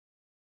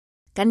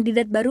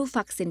Kandidat baru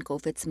vaksin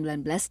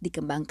COVID-19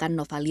 dikembangkan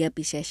Novalia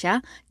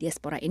Piscesha,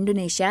 diaspora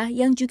Indonesia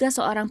yang juga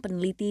seorang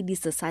peneliti di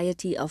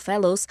Society of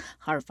Fellows,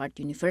 Harvard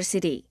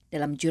University.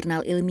 Dalam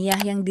jurnal ilmiah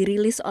yang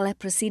dirilis oleh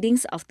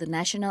Proceedings of the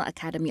National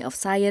Academy of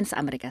Science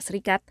Amerika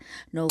Serikat,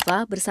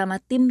 Nova bersama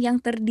tim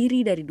yang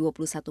terdiri dari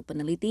 21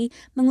 peneliti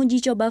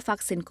menguji coba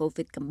vaksin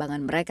COVID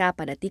kembangan mereka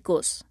pada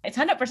tikus. It's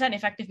 100%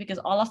 effective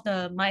because all of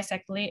the mice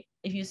actually,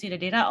 if you see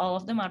the data, all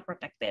of them are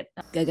protected.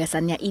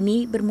 Gagasannya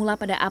ini bermula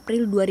pada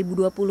April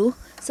 2020,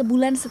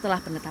 sebulan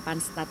setelah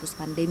penetapan status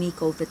pandemi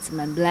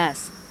COVID-19.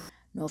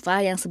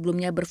 Nova yang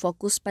sebelumnya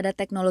berfokus pada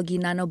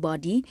teknologi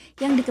nanobody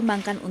yang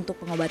dikembangkan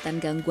untuk pengobatan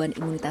gangguan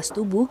imunitas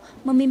tubuh,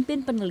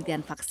 memimpin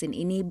penelitian vaksin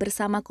ini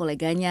bersama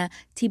koleganya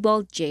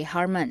Thibault J.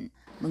 Harmon.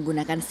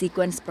 Menggunakan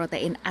sekuens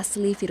protein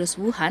asli virus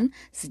Wuhan,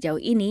 sejauh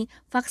ini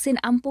vaksin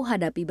ampuh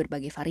hadapi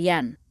berbagai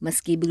varian.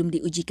 Meski belum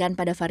diujikan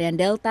pada varian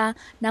Delta,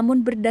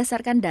 namun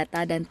berdasarkan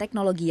data dan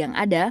teknologi yang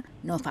ada,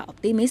 Nova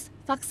optimis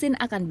vaksin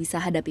akan bisa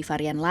hadapi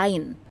varian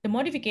lain. The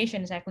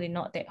modification is actually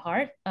not that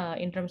hard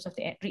in terms of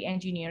the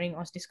re-engineering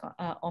of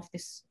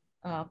this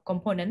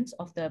components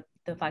of the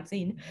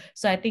vaccine.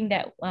 So I think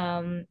that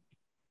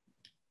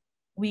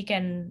we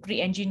can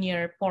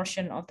re-engineer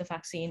portion of the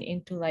vaccine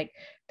into like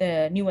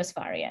the newest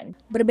variant.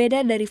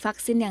 Berbeda dari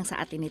vaksin yang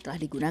saat ini telah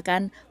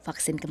digunakan,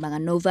 vaksin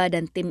kembangan Nova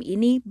dan tim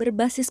ini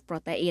berbasis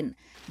protein,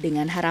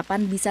 dengan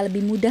harapan bisa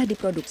lebih mudah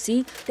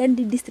diproduksi dan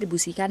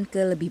didistribusikan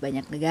ke lebih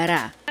banyak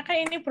negara.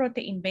 Karena ini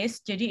protein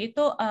based, jadi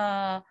itu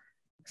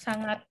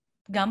sangat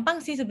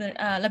gampang sih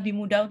sebenarnya, lebih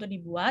mudah untuk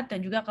dibuat,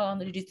 dan juga kalau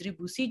untuk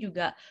didistribusi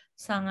juga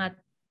sangat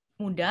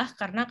mudah,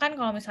 karena kan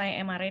kalau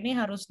misalnya mRNA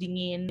harus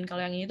dingin,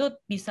 kalau yang ini tuh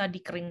bisa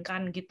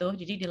dikeringkan gitu,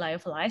 jadi di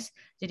lyophilize,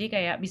 jadi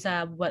kayak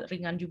bisa buat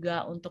ringan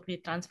juga untuk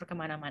ditransfer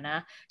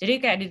kemana-mana.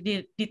 Jadi kayak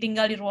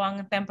ditinggal di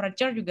ruang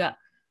temperature juga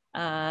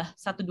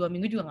 1-2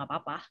 minggu juga nggak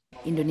apa-apa.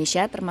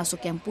 Indonesia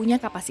termasuk yang punya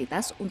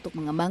kapasitas untuk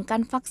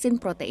mengembangkan vaksin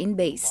protein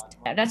based.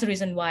 That's the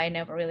reason why I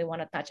never really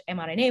want to touch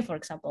mRNA, for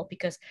example,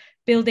 because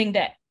building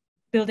that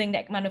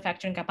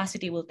manufacturing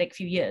capacity will take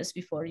few years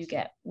before you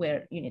get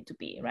where you need to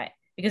be, right?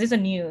 Because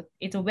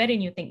it's a very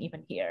new thing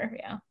even here,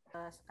 ya.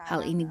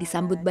 Hal ini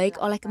disambut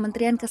baik oleh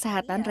Kementerian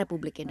Kesehatan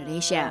Republik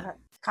Indonesia.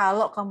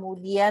 Kalau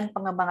kemudian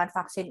pengembangan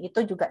vaksin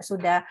itu juga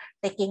sudah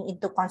taking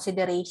into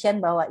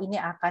consideration bahwa ini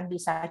akan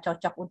bisa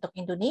cocok untuk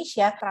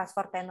Indonesia,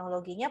 transfer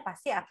teknologinya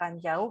pasti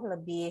akan jauh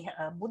lebih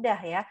mudah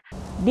ya.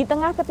 Di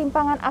tengah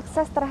ketimpangan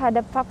akses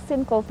terhadap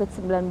vaksin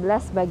COVID-19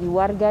 bagi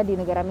warga di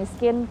negara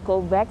miskin,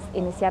 COVAX,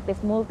 inisiatif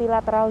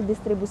multilateral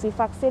distribusi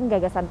vaksin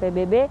gagasan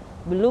PBB,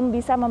 belum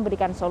bisa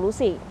memberikan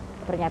solusi.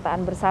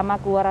 Pernyataan bersama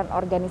keluaran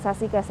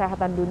Organisasi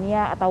Kesehatan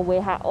Dunia atau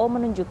WHO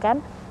menunjukkan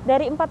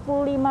dari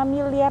 45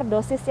 miliar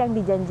dosis yang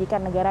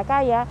dijanjikan negara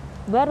kaya,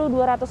 baru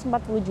 240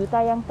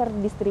 juta yang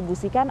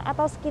terdistribusikan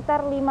atau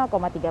sekitar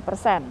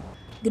 5,3%.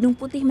 Gedung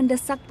Putih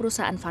mendesak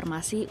perusahaan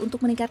farmasi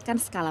untuk meningkatkan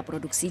skala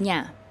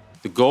produksinya.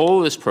 The goal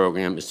of this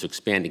program is to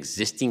expand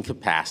existing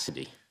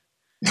capacity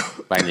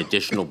by an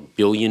additional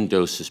billion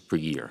doses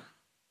per year,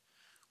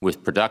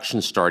 with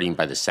production starting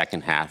by the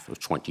second half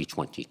of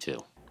 2022.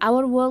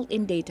 Our World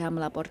in Data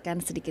melaporkan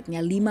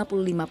sedikitnya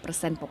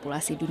 55%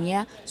 populasi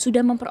dunia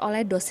sudah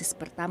memperoleh dosis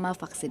pertama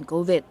vaksin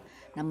COVID.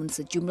 Namun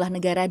sejumlah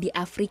negara di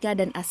Afrika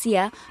dan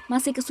Asia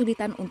masih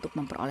kesulitan untuk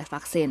memperoleh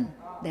vaksin.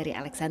 Dari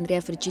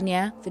Alexandria,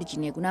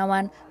 Virginia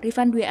Gunawan,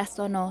 Rifan Dwi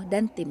Astono,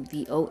 dan tim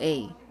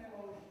VOA.